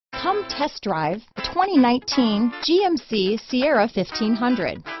Come test drive the 2019 GMC Sierra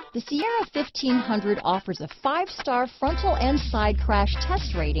 1500. The Sierra 1500 offers a 5-star frontal and side crash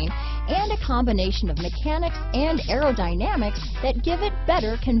test rating and a combination of mechanics and aerodynamics that give it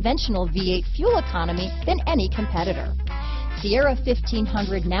better conventional V8 fuel economy than any competitor. Sierra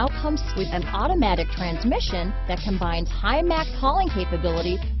 1500 now comes with an automatic transmission that combines high max hauling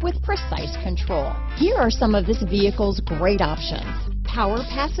capability with precise control. Here are some of this vehicle's great options: power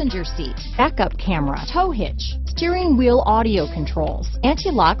passenger seat, backup camera, tow hitch, steering wheel audio controls,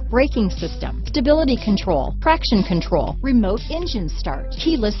 anti-lock braking system, stability control, traction control, remote engine start,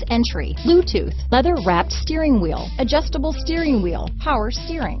 keyless entry, Bluetooth, leather-wrapped steering wheel, adjustable steering wheel, power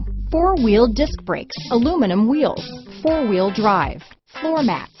steering, 4-wheel disc brakes, aluminum wheels, 4-wheel drive, floor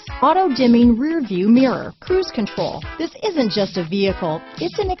mats, auto-dimming rear view mirror, cruise control. This isn't just a vehicle,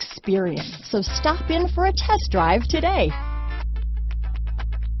 it's an experience. So stop in for a test drive today.